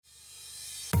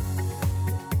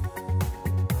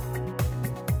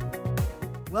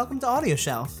Welcome to Audio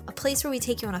Shelf. A place where we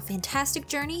take you on a fantastic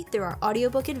journey through our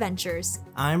audiobook adventures.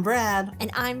 I'm Brad. And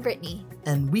I'm Brittany.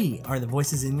 And we are the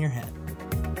voices in your head.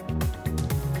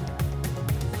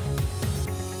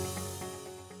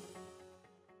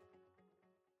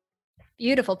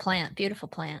 Beautiful plant, beautiful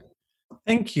plant.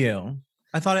 Thank you.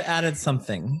 I thought it added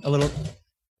something. A little...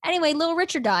 Anyway, Little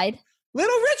Richard died.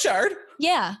 Little Richard?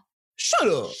 Yeah. Shut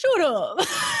up. Shut up.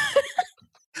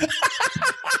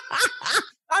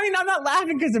 I mean, I'm not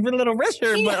laughing because of Little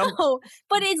Richard,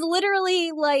 but it's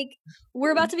literally like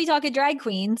we're about to be talking drag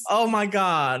queens. Oh my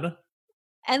God.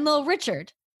 And Little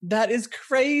Richard. That is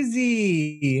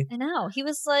crazy. I know. He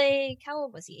was like, how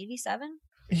old was he? 87?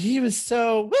 He was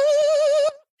so...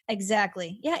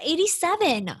 Exactly. Yeah,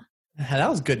 87. That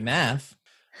was good math.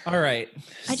 All right.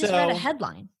 I just read a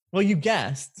headline. Well, you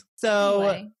guessed. So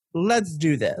Anyway. Let's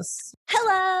do this.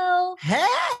 Hello.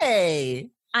 Hey.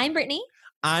 I'm Brittany.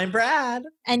 I'm Brad.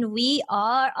 And we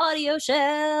are Audio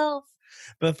Shelf.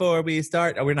 Before we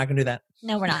start, we're not going to do that.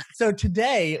 No, we're not. So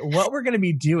today, what we're going to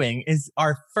be doing is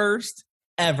our first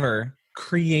ever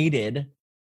created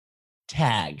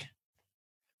tag.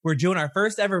 We're doing our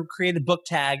first ever created book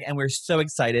tag, and we're so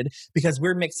excited because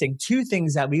we're mixing two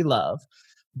things that we love,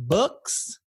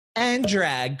 books and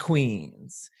drag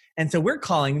queens. And so we're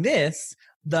calling this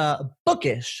the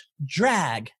Bookish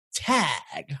Drag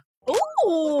Tag.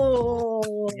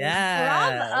 Ooh.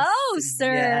 Yes. Bravo,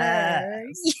 sir.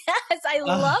 Yes, I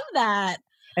love that.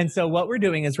 And so what we're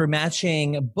doing is we're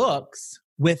matching books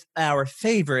with our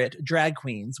favorite drag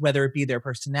queens, whether it be their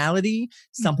personality,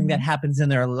 something that happens in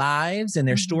their lives and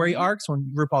their story arcs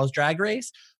on RuPaul's Drag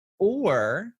Race,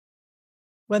 or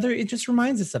whether it just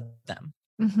reminds us of them.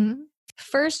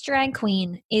 First drag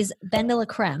queen is Bendela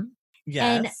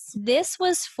Yes. And this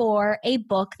was for a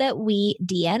book that we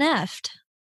DNF'd.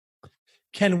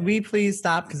 Can we please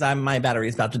stop? Because my battery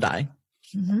is about to die.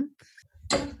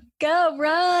 Go,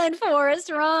 run, Forrest,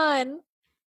 run.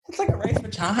 It's like a race for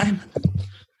time.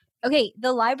 Okay,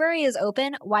 the library is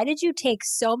open. Why did you take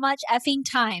so much effing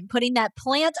time putting that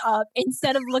plant up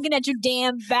instead of looking at your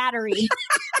damn battery?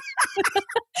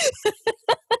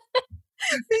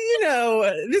 You know,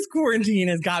 this quarantine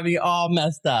has got me all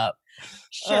messed up.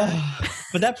 Sure.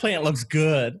 But that plant looks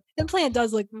good. The plant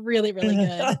does look really, really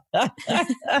good.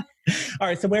 All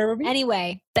right, so where were we?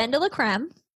 Anyway, Bendela Creme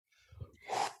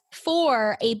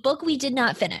for a book we did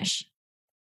not finish.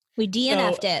 We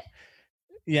DNF'd it.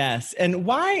 Yes. And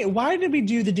why did we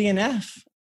do the DNF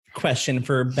question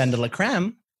for Bendela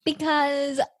Creme?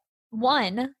 Because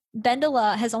one,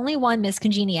 Bendela has only won Miss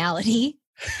Congeniality.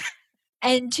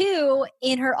 And two,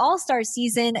 in her All-Star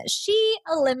season, she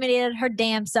eliminated her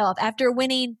damn self after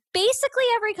winning basically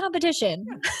every competition.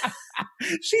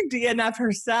 She DNF'd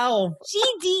herself. She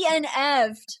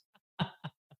DNF'd.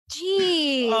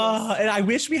 Jeez. And I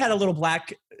wish we had a little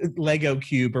black Lego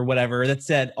cube or whatever that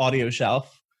said Audio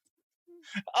Shelf.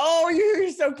 Oh, you're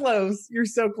so close. You're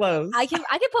so close. I can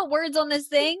put words on this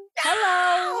thing.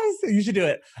 Hello. You should do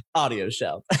it. Audio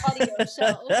Shelf. Audio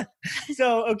Shelf.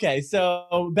 So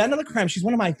Bendela Creme, she's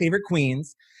one of my favorite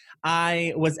queens.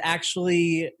 I was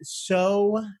actually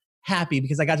so happy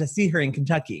because I got to see her in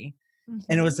Kentucky.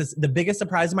 And it was the biggest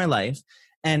surprise of my life.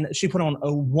 And she put on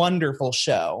a wonderful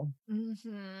show.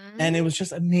 And it was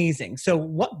just amazing. So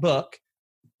what book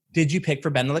did you pick for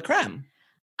Bendela Creme?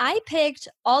 I picked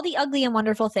All the Ugly and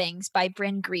Wonderful Things by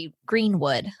Bryn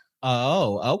Greenwood.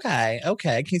 Oh, okay.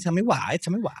 Okay. Can you tell me why?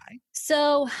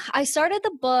 So I started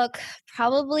the book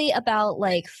probably about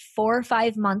like 4 or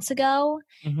 5 months ago.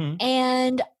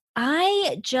 And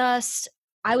I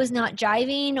was not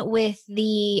jiving with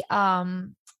the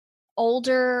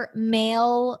older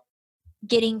male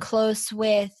getting close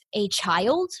with a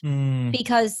child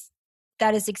because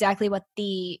that is exactly what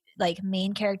the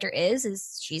main character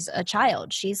is she's a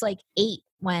child. She's like 8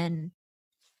 when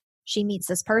she meets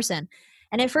this person.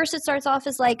 And at first it starts off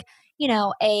as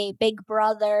a big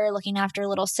brother looking after a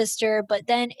little sister, but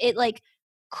then it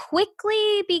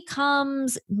quickly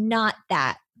becomes not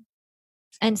that.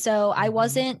 And so I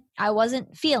wasn't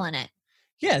feeling it.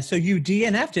 Yeah. So you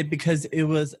DNF'd it because it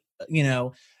was,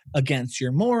 against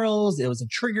your morals. It was a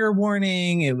trigger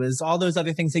warning. It was all those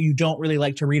other things that you don't really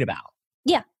like to read about.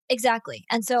 Yeah, exactly.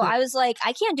 And so I was like,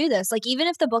 I can't do this. Even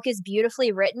if the book is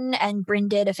beautifully written and Bryn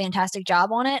did a fantastic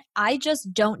job on it, I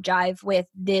just don't jive with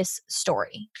this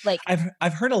story.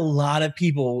 I've heard a lot of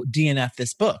people DNF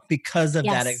this book because of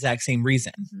that exact same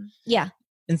reason. Yeah.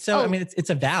 And so, it's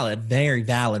a very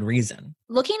valid reason.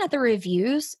 Looking at the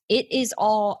reviews, it's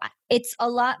a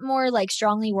lot more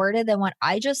strongly worded than what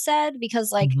I just said,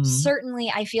 because certainly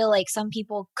I feel like some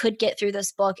people could get through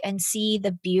this book and see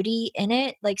the beauty in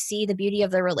it, see the beauty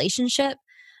of the relationship.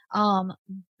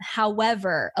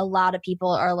 However, a lot of people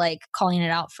are like calling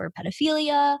it out for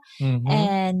pedophilia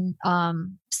and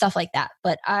stuff like that.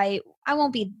 But I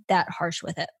won't be that harsh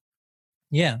with it.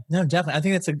 Yeah, no, definitely. I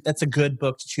think that's a good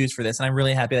book to choose for this. And I'm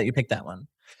really happy that you picked that one.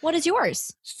 What is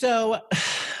yours? So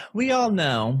we all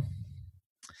know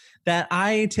that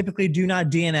I typically do not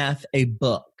DNF a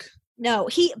book. No,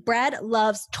 Brad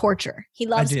loves torture. He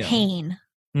loves pain.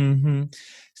 Mm-hmm.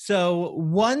 So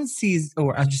one season,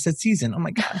 or I just said season. Oh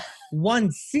my God.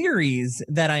 One series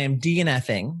that I am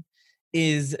DNFing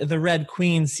is the Red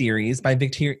Queen series by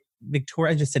Victoria.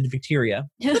 I just said Victoria.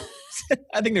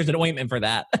 I think there's an ointment for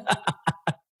that.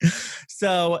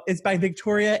 So it's by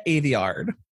Victoria Aveyard.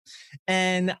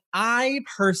 And I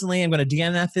personally am going to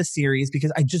DNF this series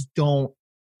because I just don't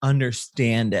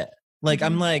understand it. Like,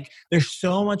 I'm like, there's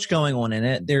so much going on in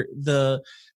it. The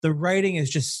writing is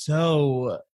just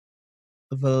so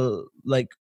like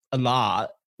a lot,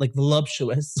 like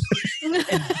voluptuous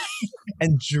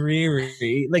and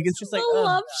dreary. Like, it's just like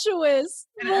voluptuous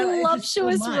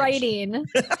writing.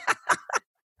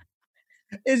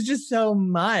 It's just so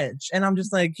much. And I'm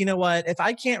just like, you know what? If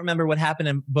I can't remember what happened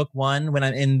in book 1 when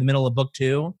I'm in the middle of book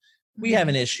 2, we have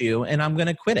an issue and I'm going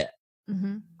to quit it.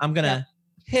 I'm going to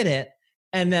hit it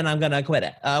and then I'm going to quit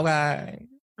it. Okay.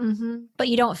 But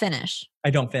you don't finish.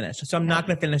 I don't finish. So I'm not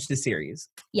going to finish the series.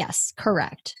 Yes,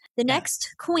 correct. The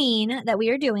next queen that we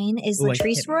are doing is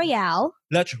Latrice Royale.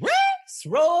 Latrice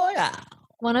Royale.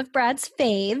 One of Brad's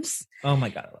faves. Oh my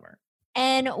God, I love her.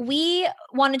 And we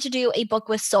wanted to do a book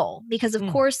with soul because, of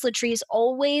course, Latrice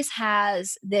always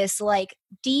has this like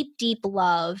deep, deep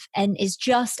love and is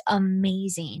just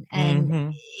amazing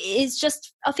and is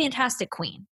just a fantastic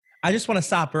queen. I just want to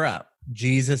sop her up.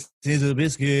 Jesus is a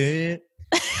biscuit.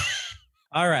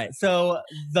 All right. So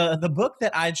the book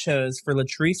that I chose for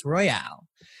Latrice Royale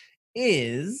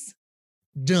is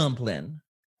Dumpling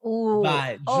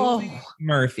by Julie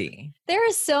Murphy. There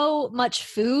is so much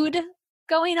food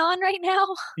going on right now.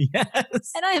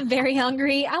 Yes. And I am very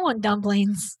hungry. I want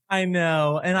dumplings. I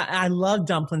know. And I love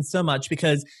dumplings so much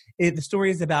because the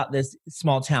story is about this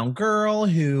small town girl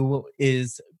who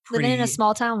is living in a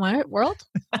small town world.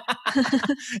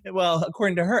 Well,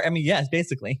 according to her, I mean, yes,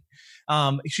 basically.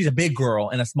 She's a big girl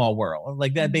in a small world.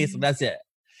 Like that, basically, that's it.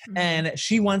 And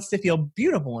she wants to feel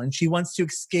beautiful and she wants to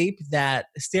escape that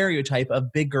stereotype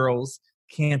of big girls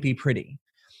can't be pretty.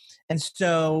 And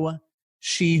so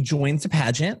she joins a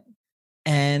pageant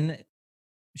and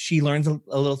she learns a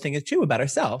little thing or two about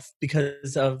herself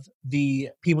because of the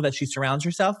people that she surrounds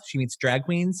herself. She meets drag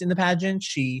queens in the pageant.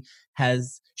 She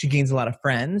gains a lot of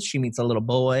friends. She meets a little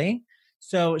boy.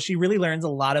 So she really learns a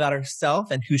lot about herself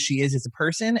and who she is as a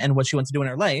person and what she wants to do in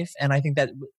her life. And I think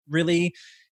that really,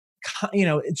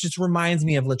 it just reminds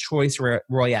me of Latrice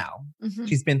Royale.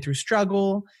 She's been through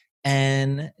struggle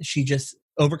and she just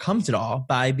overcomes it all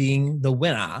by being the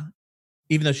winner,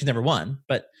 even though she's never won,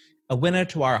 but a winner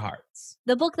to our hearts.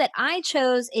 The book that I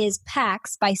chose is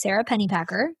Pax by Sarah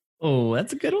Pennypacker. Oh,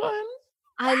 that's a good one.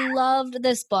 I loved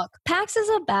this book. Pax is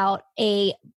about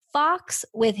a fox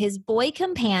with his boy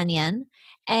companion,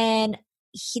 and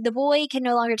the boy can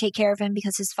no longer take care of him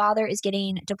because his father is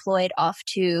getting deployed off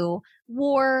to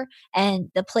war, and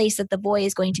the place that the boy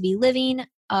is going to be living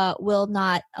will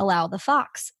not allow the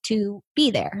fox to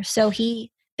be there. So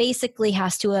he basically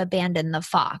has to abandon the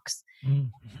fox.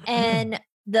 And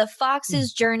the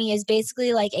fox's journey is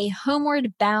basically like a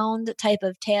homeward bound type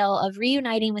of tale of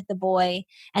reuniting with the boy.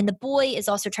 And the boy is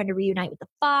also trying to reunite with the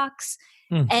fox.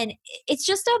 And it's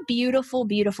just a beautiful,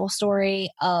 beautiful story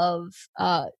of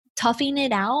toughing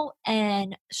it out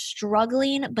and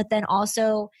struggling, but then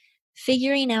also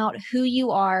figuring out who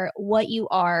you are, what you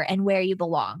are, and where you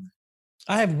belong.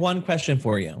 I have one question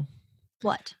for you.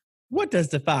 What? What does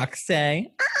the fox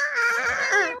say?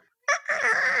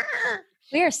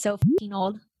 We are so fucking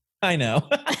old. I know.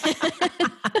 What's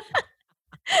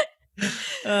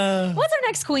our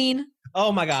next queen?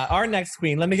 Oh my God. Our next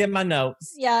queen. Let me get my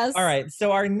notes. Yes. All right.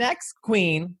 So our next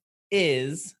queen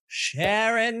is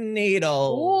Sharon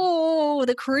Needles. Oh,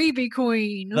 the creepy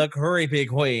queen. The creepy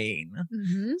queen.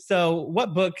 So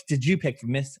what book did you pick for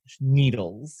Miss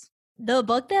Needles? The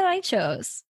book that I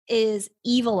chose is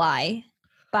Evil Eye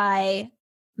by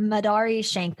Madhuri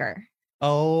Shankar.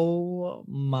 Oh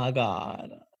my God.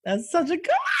 That's such a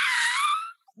good.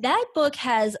 That book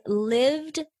has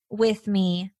lived with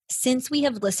me since we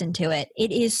have listened to it.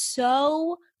 It is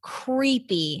so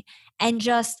creepy and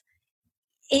just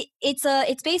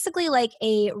it's basically like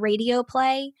a radio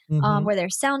play where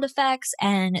there's sound effects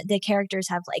and the characters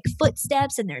have like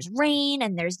footsteps and there's rain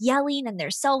and there's yelling and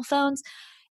there's cell phones.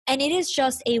 And it is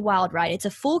just a wild ride. It's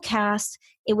a full cast.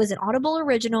 It was an Audible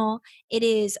original. It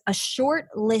is a short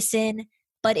listen,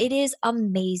 but it is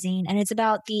amazing. And it's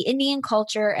about the Indian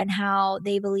culture and how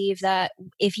they believe that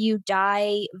if you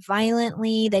die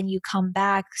violently, then you come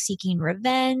back seeking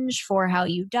revenge for how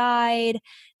you died.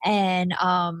 And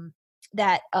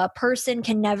that a person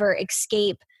can never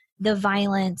escape the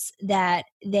violence that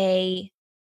they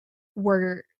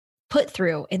were put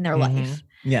through in their life.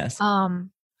 Yes.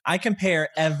 I compare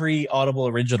every Audible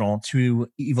original to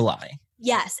Evil Eye.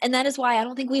 Yes. And that is why I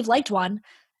don't think we've liked one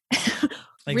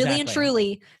really and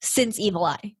truly since Evil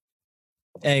Eye.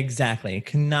 Exactly.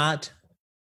 Cannot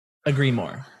agree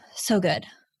more. So good.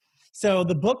 So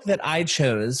the book that I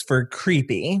chose for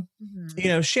creepy,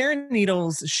 Sharon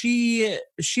Needles, she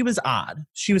was odd.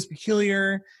 She was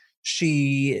peculiar.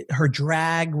 Her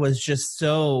drag was just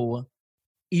so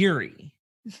eerie.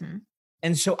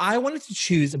 And so I wanted to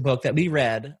choose a book that we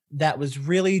read that was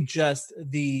really just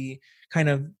the kind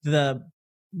of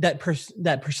that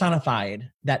personified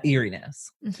that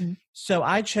eeriness. So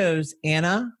I chose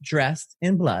Anna Dressed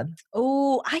in Blood.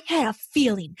 Oh, I had a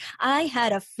feeling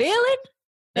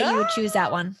that you would choose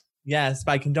that one. Yes,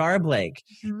 by Kendara Blake.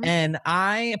 And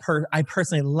I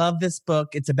personally love this book.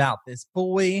 It's about this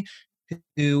boy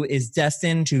who is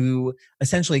destined to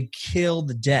essentially kill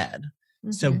the dead.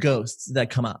 So ghosts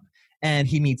that come up. And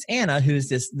he meets Anna, who's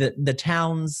the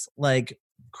town's like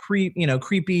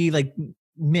creepy like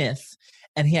myth.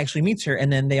 And he actually meets her,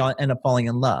 and then they all end up falling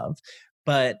in love.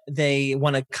 But they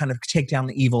want to kind of take down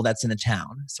the evil that's in the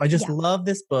town. So I just love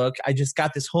this book. I just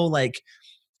got this whole like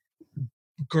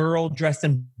girl dressed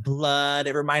in blood.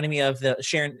 It reminded me of the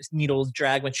Sharon Needles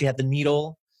drag when she had the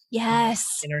needle. Yes.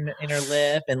 In her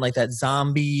lip, and like the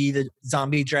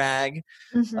zombie drag.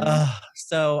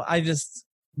 So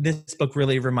this book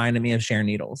really reminded me of Sharon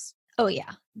Needles. Oh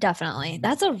yeah, definitely.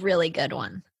 That's a really good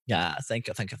one. Yeah, thank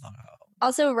you.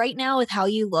 Also, right now with how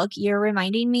you look, you're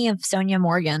reminding me of Sonia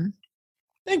Morgan.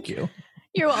 Thank you.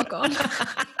 You're welcome.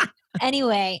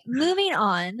 Anyway, moving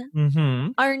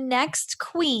on. Our next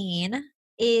queen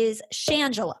is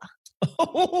Shangela.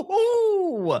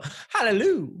 Oh,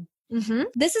 hallelujah.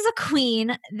 This is a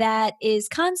queen that is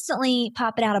constantly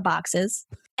popping out of boxes.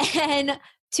 And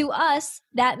to us,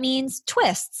 that means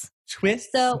twists.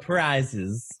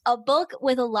 Surprises. A book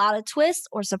with a lot of twists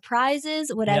or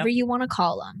surprises, whatever you want to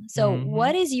call them. So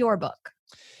what is your book?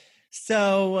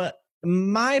 So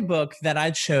my book that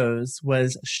I chose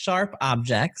was Sharp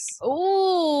Objects by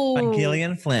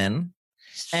Gillian Flynn.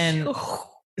 And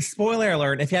spoiler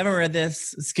alert, if you haven't read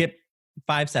this, skip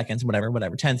 5 seconds, whatever,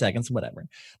 10 seconds, whatever.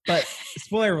 But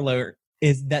spoiler alert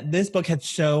is that this book had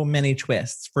so many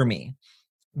twists for me.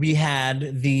 We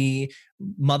had the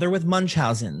mother with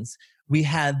Munchausen's. We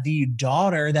had the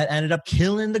daughter that ended up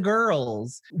killing the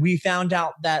girls. We found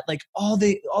out that like all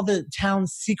the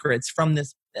town's secrets from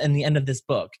this and the end of this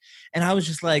book. And I was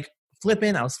just like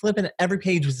flipping. Every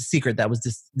page was a secret that was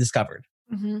discovered.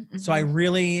 So I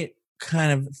really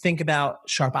kind of think about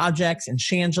Sharp Objects and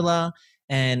Shangela,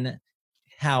 and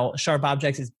how Sharp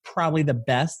Objects is probably the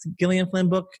best Gillian Flynn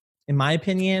book, in my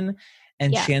opinion.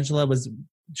 And Shangela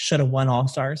should have won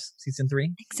All-Stars season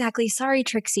 3. Exactly. Sorry,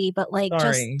 Trixie, but like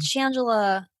just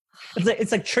Shangela.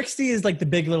 It's like Trixie is like the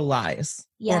Big Little Lies.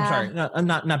 Yeah. Oh, I'm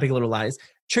sorry. Not Big Little Lies.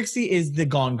 Trixie is the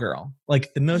Gone Girl,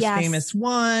 like the most famous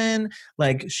one.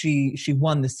 Like she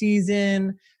won the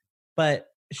season, but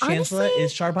Shangela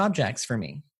is Sharp Objects for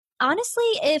me. Honestly,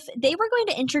 if they were going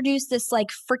to introduce this like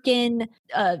freaking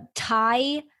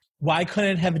tie, why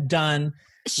couldn't it have done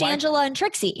Shangela and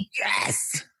Trixie?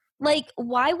 Yes. Like,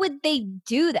 why would they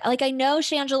do that? Like, I know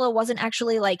Shangela wasn't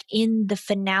actually like in the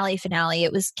finale.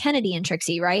 It was Kennedy and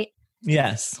Trixie, right?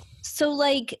 Yes. So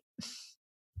like,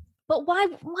 but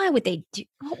why would they do?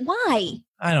 Why?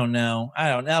 I don't know.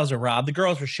 That was a rob. The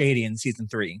girls were shady in season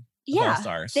 3. Yeah,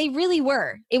 All-Stars. They really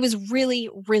were. It was really,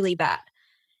 really bad.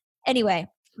 Anyway,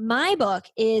 my book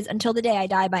is Until the Day I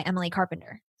Die by Emily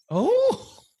Carpenter.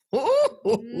 Oh.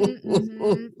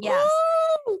 Yes.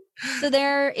 So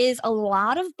there is a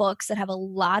lot of books that have a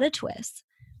lot of twists,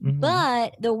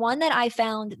 but the one that I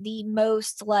found the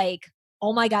most like,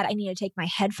 oh my God, I need to take my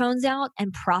headphones out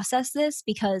and process this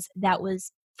because that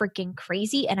was freaking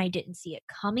crazy and I didn't see it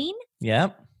coming.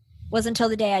 Yep. Was Until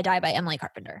the Day I Die by Emily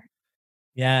Carpenter.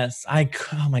 Yes.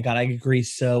 Oh my God, I agree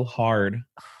so hard.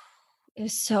 It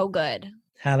was so good.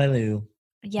 Hallelujah.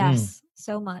 Yes,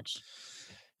 so much.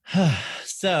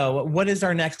 So what is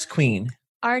our next queen?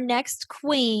 Our next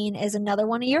queen is another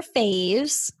one of your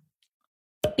faves,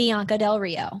 Bianca Del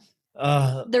Rio.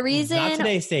 The reason... Not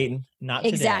today, Satan. Not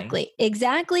today.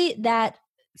 Exactly. That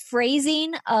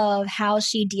phrasing of how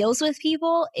she deals with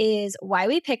people is why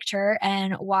we picked her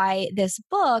and why this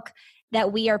book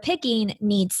that we are picking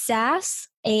needs sass,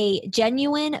 a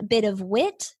genuine bit of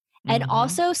wit, and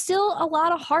also still a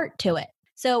lot of heart to it.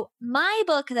 So my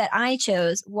book that I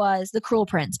chose was The Cruel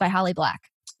Prince by Holly Black.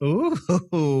 Ooh.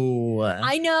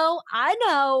 I know.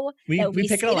 We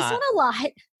pick it a lot. This one a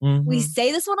lot. We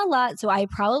say this one a lot, so I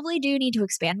probably do need to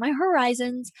expand my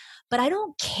horizons, but I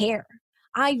don't care.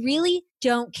 I really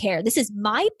don't care. This is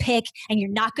my pick, and you're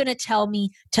not going to tell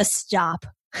me to stop.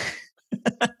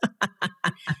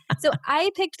 So I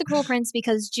picked The Cruel Prince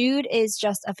because Jude is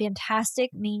just a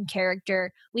fantastic main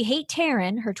character. We hate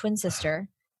Taryn, her twin sister,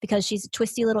 because she's a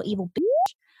twisty little evil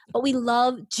bitch. But we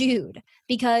love Jude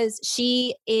because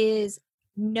she is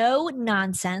no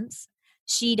nonsense.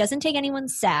 She doesn't take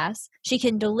anyone's sass. She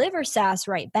can deliver sass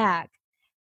right back.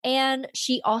 And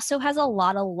she also has a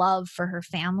lot of love for her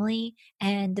family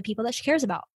and the people that she cares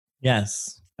about.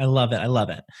 Yes. I love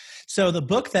it. So the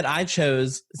book that I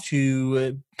chose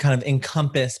to kind of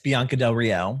encompass Bianca Del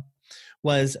Rio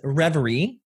was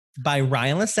Reverie by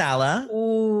Ryan LaSala.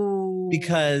 Ooh.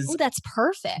 Because that's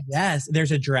perfect. Yes.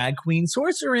 There's a drag queen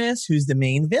sorceress who's the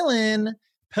main villain,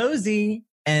 Posey,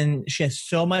 and she has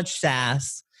so much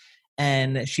sass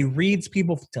and she reads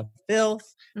people to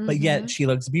filth, but yet she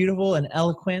looks beautiful and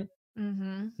eloquent.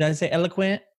 Did I say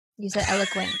eloquent? You said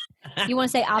eloquent. You want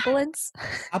to say opulence?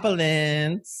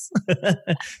 Opulence.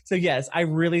 So yes, I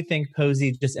really think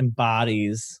Posey just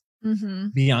embodies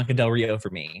Bianca Del Rio for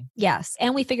me. Yes.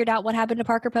 And we figured out what happened to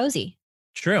Parker Posey.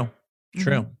 True.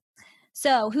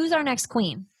 So who's our next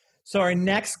queen? So our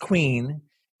next queen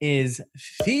is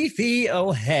Fifi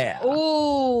O'Hare.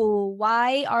 Oh,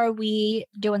 why are we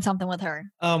doing something with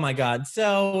her? Oh my God.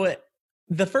 So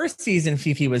the first season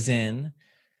Fifi was in,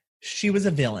 she was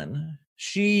a villain.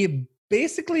 She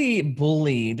basically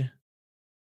bullied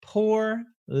poor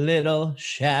little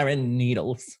Sharon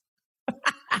Needles.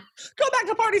 Go back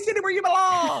to Party City where you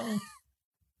belong.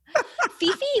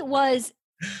 Fifi was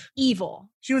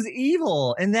evil. She was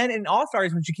evil. And then in All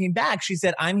Stars, when she came back, she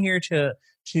said, I'm here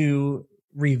to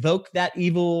revoke that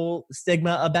evil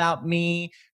stigma about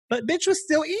me. But bitch was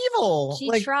still evil. She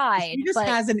tried. She just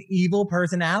has an evil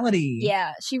personality.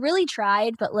 Yeah, she really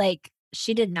tried, but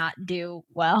she did not do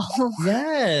well.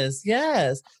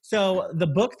 Yes. So the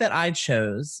book that I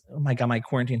chose, oh my God, my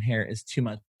quarantine hair is too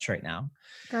much right now.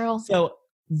 Girl. So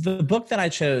the book that I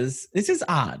chose, this is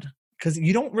odd because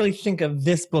you don't really think of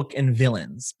this book in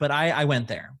villains, but I went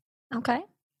there. Okay.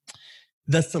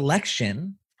 The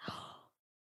Selection.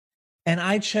 And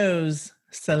I chose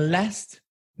Celeste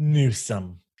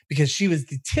Newsome because she was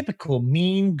the typical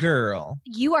mean girl.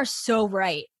 You are so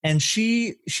right. And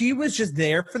she was just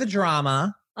there for the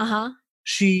drama. Uh-huh.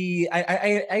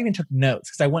 I even took notes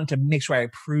because I wanted to make sure I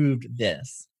approved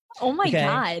this. Oh my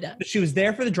God. But she was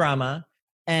there for the drama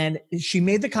and she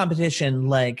made the competition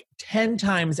 10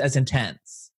 times as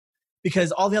intense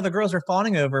because all the other girls were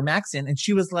fawning over Maxine and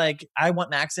she was like, I want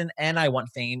Maxine and I want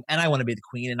fame and I want to be the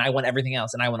queen and I want everything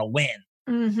else and I want to win.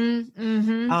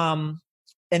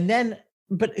 And then,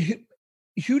 but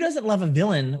who doesn't love a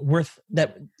villain worth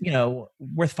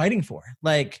fighting for?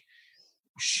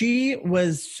 She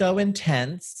was so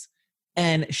intense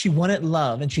and she wanted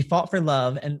love and she fought for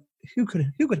love. And who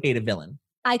could hate a villain?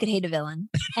 I could hate a villain.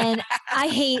 And I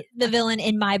hate the villain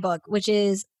in my book, which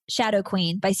is Shadow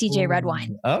Queen by CJ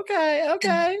Redwine.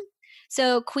 Okay.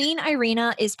 So Queen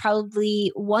Irina is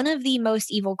probably one of the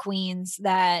most evil queens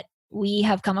that we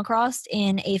have come across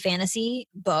in a fantasy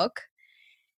book.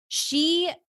 She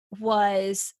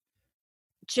was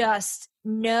just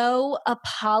no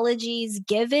apologies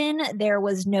given. There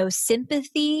was no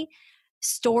sympathy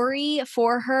story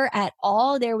for her at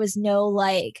all. There was no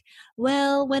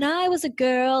well, when I was a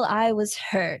girl, I was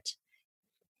hurt.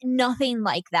 Nothing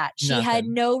like that. She had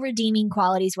no redeeming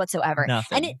qualities whatsoever.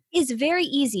 Nothing. And it is very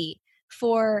easy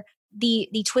for the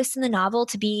twist in the novel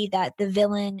to be that the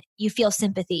villain, you feel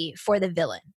sympathy for the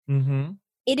villain. Mm-hmm.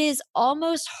 It is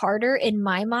almost harder in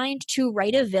my mind to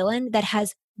write a villain that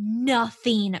has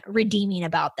nothing redeeming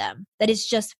about them, that is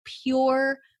just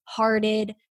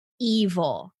pure-hearted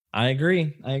evil. I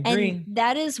agree. And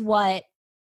that is what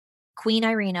Queen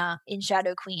Irina in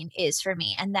Shadow Queen is for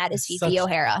me, and that is Fifi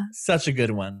O'Hara. Such a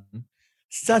good one.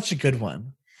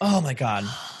 Oh my God.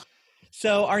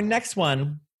 So our next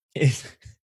one is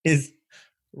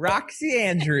Roxy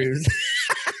Andrews.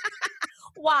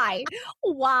 Why?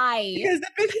 Because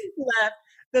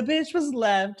the bitch was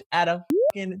left at a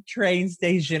fucking train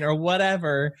station or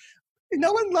whatever.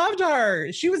 No one loved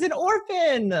her. She was an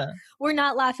orphan. We're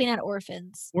not laughing at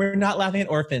orphans. We're not laughing at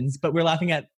orphans, but we're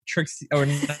laughing at Trixie, or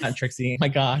not Trixie. Oh my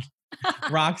God.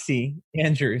 Roxy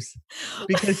Andrews,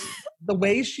 because the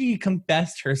way she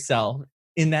confessed herself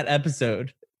in that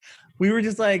episode, we were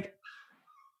just like,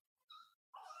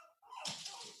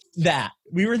 that.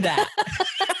 We were that.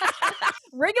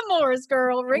 Rigamorous,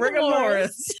 girl.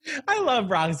 Rigamorous. I love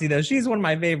Roxy, though. She's one of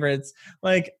my favorites.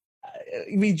 Like,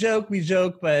 we joke,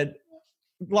 but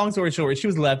long story short, she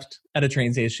was left at a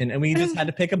train station and we just had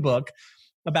to pick a book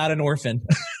about an orphan.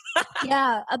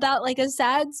 Yeah, about like a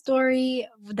sad story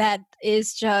that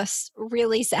is just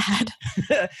really sad.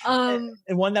 And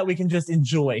one that we can just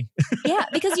enjoy. Yeah,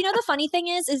 because the funny thing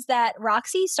is that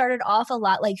Roxy started off a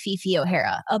lot like Fifi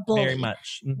O'Hara, a bully. Very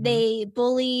much. Mm-hmm. They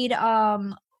bullied,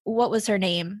 what was her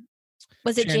name?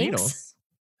 Was it Sharon Jinx? Needles.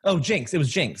 Oh, Jinx. It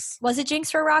was Jinx. Was it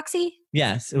Jinx for Roxy?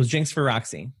 Yes, it was Jinx for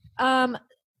Roxy.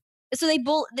 So they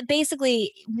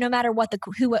basically, no matter what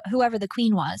whoever the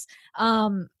queen was,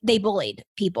 they bullied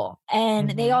people, and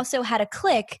they also had a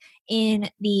clique in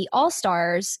the All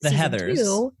Stars, the season Heathers.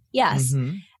 2. Yes,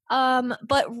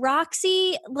 but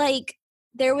Roxy, like,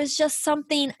 there was just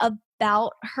something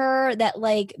about her that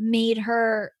like made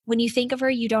her. When you think of her,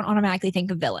 you don't automatically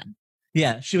think of villain.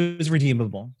 Yeah, she was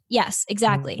redeemable. Yes,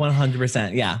 exactly.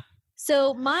 100%. Yeah.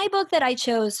 So my book that I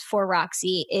chose for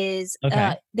Roxy is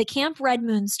the Camp Red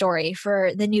Moon story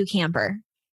for the new camper.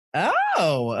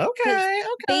 Oh, okay.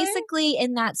 Basically,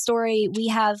 in that story, we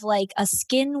have like a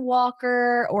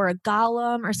skinwalker or a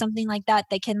golem or something like that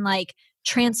can like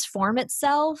transform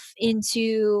itself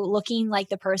into looking like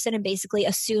the person and basically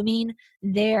assuming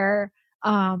their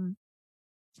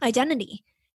identity.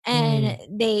 And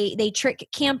they trick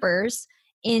campers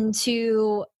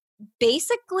into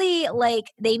basically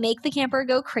like they make the camper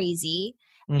go crazy,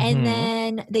 and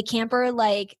then the camper,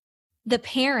 like, the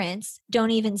parents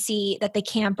don't even see that the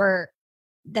camper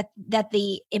that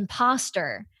the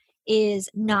imposter is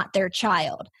not their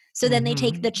child. So then they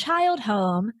take the child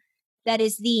home that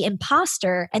is the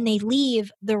imposter, and they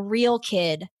leave the real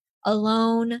kid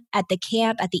alone at the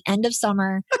camp at the end of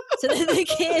summer. So that the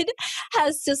kid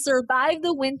has to survive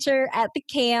the winter at the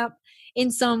camp in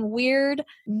some weird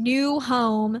new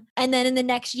home. And then in the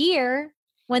next year,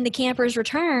 when the campers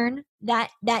return, that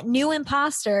new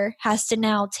imposter has to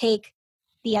now take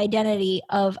the identity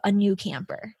of a new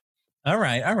camper. All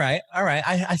right.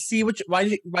 I see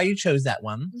why you chose that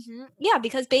one. Yeah,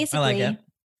 because basically, I like it.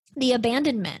 The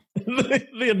abandonment.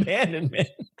 The abandonment.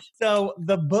 So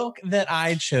the book that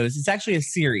I chose, it's actually a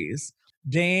series.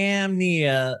 Damn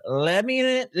near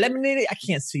Lemony, I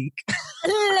can't speak.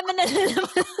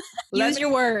 Use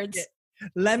your words.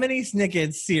 Lemony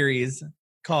Snicket series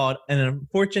called An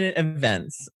Unfortunate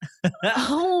Events.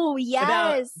 Oh, yes.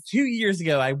 About 2 years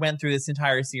ago, I went through this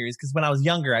entire series because when I was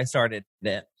younger, I started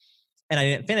it. And I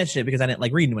didn't finish it because I didn't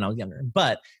like reading when I was younger.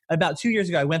 But about 2 years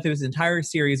ago, I went through this entire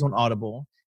series on Audible.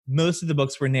 Most of the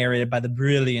books were narrated by the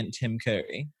brilliant Tim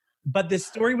Curry. But this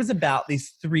story was about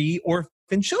these 3 orphan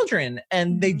children,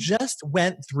 and they just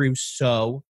went through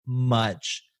so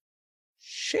much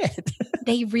shit.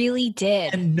 They really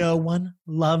did. And no one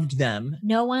loved them.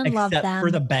 No one loved them. Except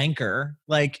for the banker.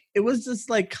 Like, it was just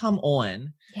like, come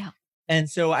on. Yeah. And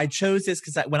so I chose this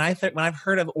because when I've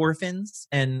heard of orphans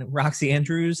and Roxy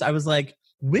Andrews, I was like,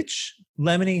 which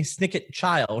Lemony Snicket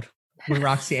child would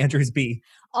Roxy Andrews be?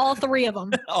 All 3 of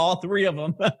them. All 3 of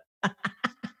them.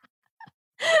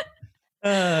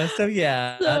 So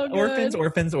yeah, so orphans.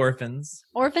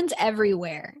 Orphans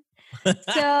everywhere.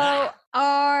 So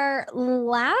our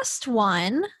last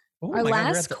one, our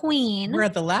last queen. We're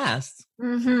at the last.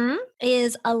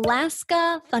 Is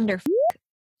Alaska Thunderfuck.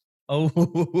 Oh.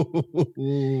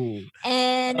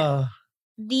 And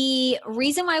the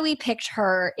reason why we picked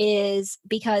her is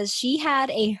because she had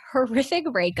a horrific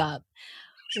breakup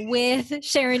with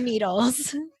Sharon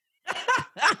Needles.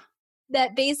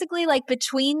 That basically, like,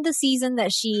 between the season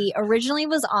that she originally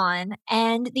was on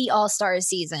and the All-Stars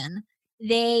season,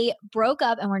 they broke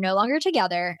up and were no longer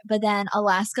together. But then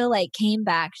Alaska, like, came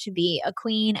back to be a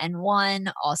queen and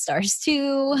won All-Stars 2.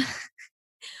 Oh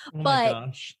my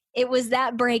gosh. It was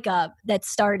that breakup that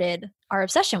started our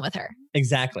obsession with her.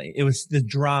 Exactly. It was the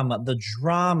drama.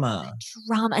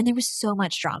 And there was so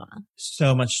much drama.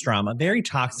 So much drama. Very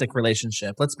toxic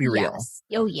relationship. Let's be real.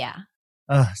 Oh, yeah.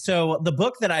 So the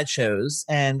book that I chose,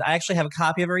 and I actually have a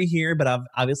copy of it right here, but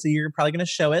obviously you're probably going to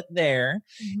show it there,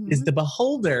 is The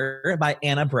Beholder by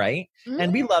Anna Bright.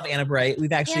 And we love Anna Bright.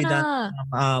 We've actually done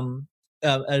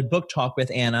a book talk with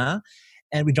Anna,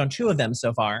 and we've done 2 of them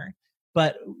so far.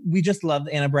 But we just love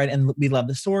Anna Bright, and we love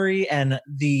the story. And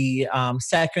the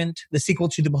sequel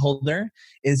to The Beholder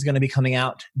is going to be coming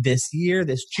out this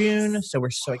June. So we're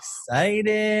so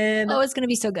excited. Oh, it's going to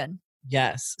be so good.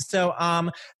 Yes. So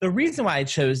the reason why I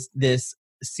chose this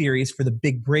series for the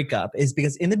big breakup is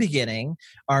because in the beginning,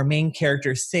 our main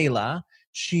character, Selah,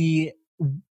 she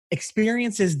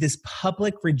experiences this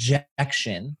public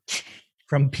rejection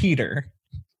from Peter.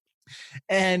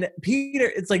 And Peter,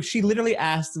 it's like she literally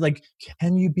asked, like,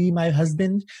 can you be my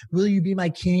husband? Will you be my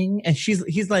king? And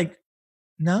he's like,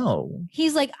 no.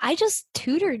 He's like, I just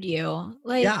tutored you.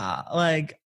 Like, yeah,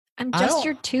 like I'm just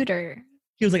your tutor.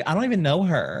 He was like, I don't even know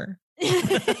her.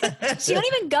 She don't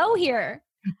even go here.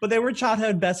 But they were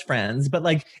childhood best friends. But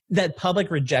like that public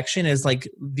rejection is like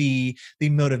the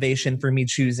motivation for me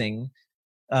choosing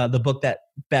the book that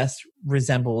best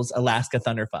resembles Alaska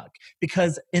Thunderfuck.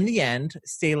 Because in the end,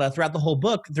 Selah, throughout the whole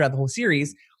book, throughout the whole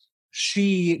series,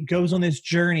 she goes on this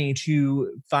journey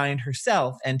to find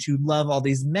herself and to love all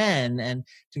these men and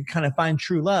to kind of find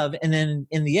true love. And then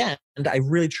in the end, I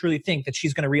really truly think that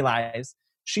she's going to realize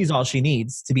she's all she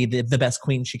needs to be the best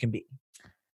queen she can be.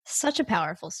 Such a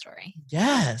powerful story.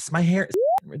 Yes. My hair is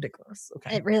ridiculous.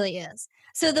 Okay. It really is.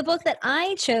 So the book that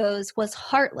I chose was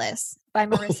Heartless by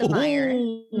Marissa Meyer.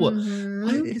 Mm-hmm.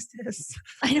 What is this?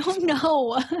 I don't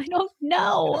know.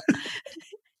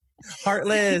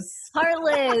 Heartless.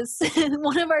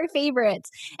 One of our favorites.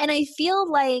 And I feel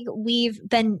like we've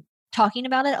been talking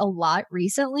about it a lot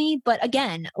recently. But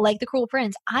again, like The Cruel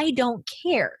Prince, I don't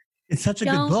care. It's such a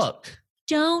good book.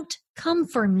 Don't come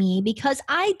for me because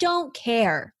I don't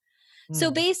care. So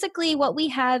basically what we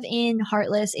have in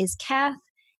Heartless is Kath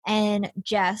and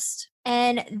Jess.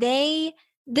 And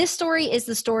this story is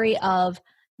the story of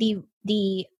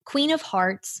the Queen of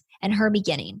Hearts and her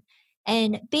beginning.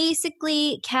 And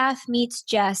basically Kath meets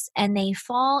Jess and they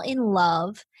fall in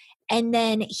love. And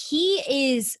then he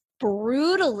is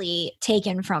brutally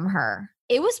taken from her.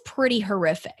 It was pretty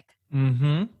horrific.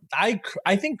 Mm-hmm. I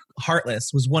think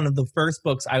Heartless was one of the first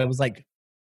books I was like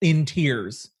in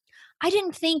tears. I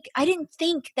didn't think that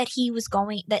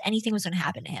anything was going to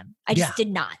happen to him. I just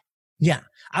did not. Yeah.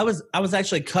 I was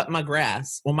actually cutting my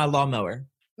grass on my lawnmower,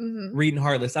 reading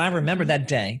Heartless. And I remember that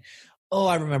day. Oh,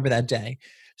 I remember that day.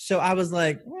 So I was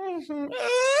like,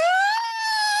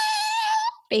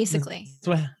 basically,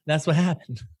 that's what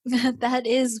happened. That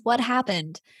is what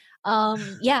happened.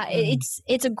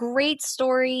 It's a great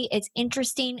story. It's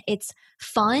interesting. It's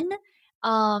fun.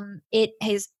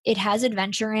 It has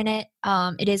adventure in it.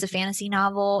 It is a fantasy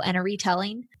novel and a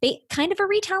retelling, kind of a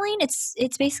retelling.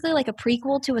 It's basically like a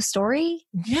prequel to a story.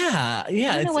 Yeah.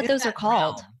 Yeah. I don't know what those are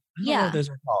called. I don't know what those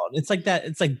are called. It's like that.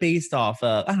 It's like based off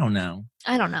of, I don't know.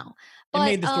 But, it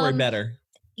made the story better.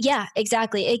 Yeah,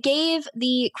 exactly. It gave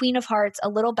the Queen of Hearts a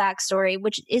little backstory,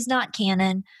 which is not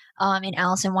canon in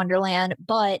Alice in Wonderland,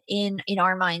 but in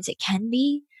our minds it can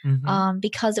be.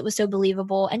 Because it was so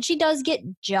believable. And she does get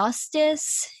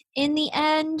justice in the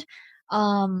end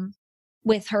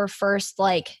with her first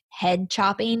like head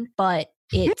chopping. But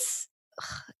it's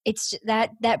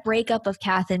that breakup of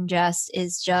Kath and Jess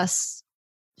is just,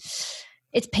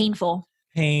 it's painful.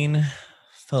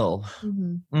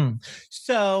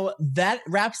 So that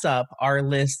wraps up our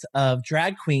list of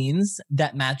drag queens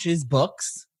that matches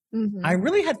books. I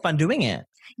really had fun doing it.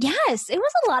 Yes, it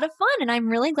was a lot of fun. And I'm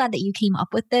really glad that you came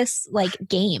up with this like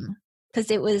game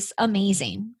because it was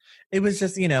amazing. It was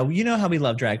just, you know how we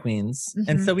love drag queens.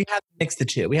 And so we have to mix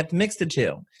the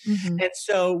two. And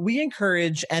so we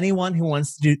encourage anyone who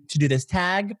wants to do this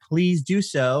tag, please do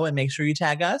so and make sure you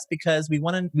tag us because we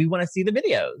want to see the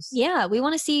videos. Yeah, we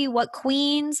want to see what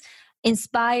queens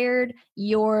inspired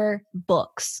your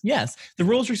books. Yes. The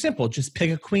rules are simple. Just pick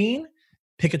a queen.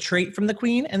 Pick a trait from the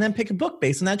queen and then pick a book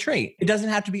based on that trait. It doesn't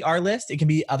have to be our list. It can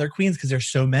be other queens because there's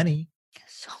so many.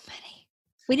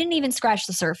 We didn't even scratch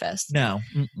the surface. No.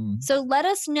 So let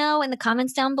us know in the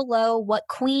comments down below what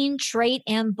queen, trait,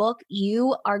 and book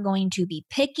you are going to be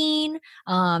picking,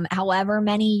 however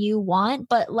many you want.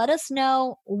 But let us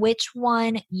know which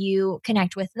one you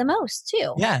connect with the most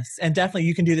too. Yes. And definitely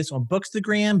you can do this on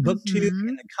Bookstagram, BookTube,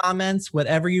 in the comments,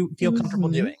 whatever you feel comfortable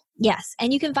doing. Yes.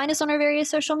 And you can find us on our various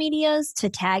social medias to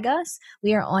tag us.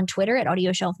 We are on Twitter at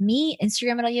AudioShelfMe,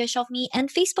 Instagram at AudioShelfMe, and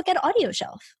Facebook at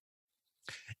AudioShelf.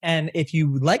 And if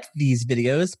you like these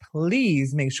videos,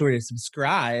 please make sure to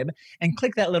subscribe and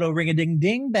click that little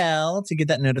ring-a-ding-ding bell to get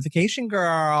that notification,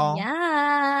 girl.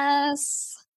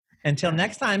 Yes. Until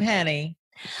next time, honey.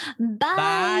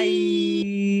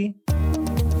 Bye.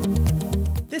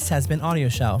 This has been Audio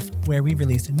Shelf, where we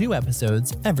release new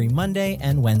episodes every Monday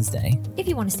and Wednesday. If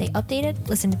you want to stay updated,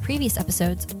 listen to previous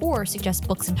episodes, or suggest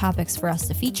books and topics for us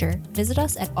to feature, visit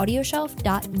us at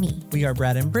audioshelf.me. We are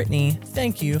Brad and Brittany.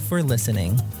 Thank you for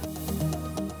listening.